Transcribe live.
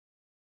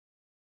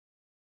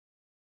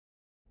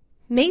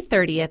May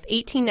 30th,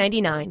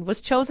 1899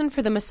 was chosen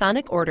for the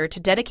Masonic Order to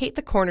dedicate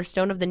the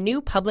cornerstone of the new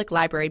public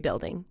library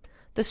building.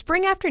 The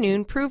spring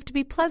afternoon proved to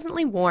be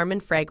pleasantly warm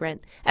and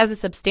fragrant, as a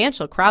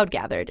substantial crowd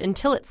gathered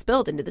until it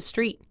spilled into the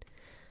street.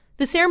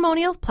 The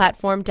ceremonial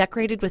platform,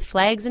 decorated with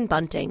flags and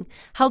bunting,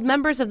 held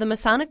members of the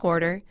Masonic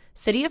Order,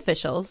 city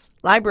officials,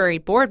 library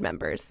board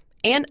members,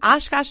 and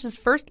Oshkosh's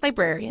first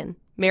librarian,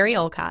 Mary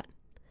Olcott.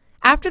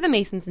 After the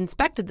Masons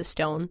inspected the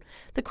stone,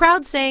 the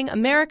crowd sang,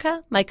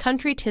 "America, my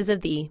country, 'tis of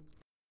thee."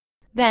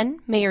 Then,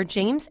 Mayor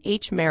James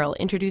H. Merrill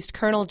introduced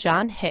Colonel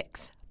John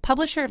Hicks,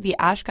 publisher of the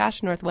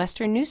Oshkosh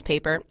Northwestern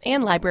newspaper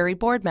and library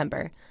board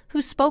member,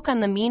 who spoke on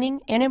the meaning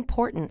and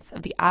importance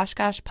of the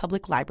Oshkosh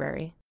Public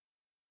Library.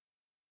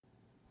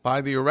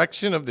 By the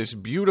erection of this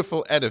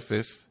beautiful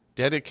edifice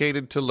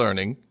dedicated to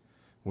learning,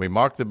 we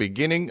mark the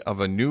beginning of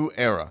a new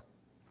era.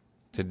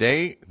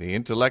 Today, the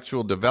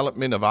intellectual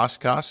development of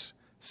Oshkosh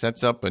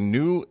sets up a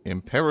new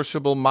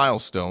imperishable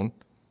milestone,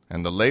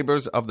 and the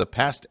labors of the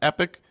past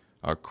epoch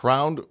are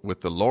crowned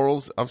with the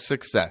laurels of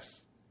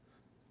success.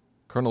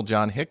 Colonel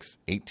John Hicks,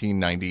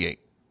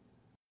 1898.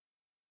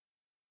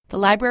 The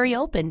library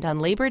opened on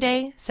Labor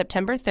Day,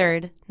 September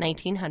 3,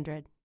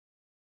 1900.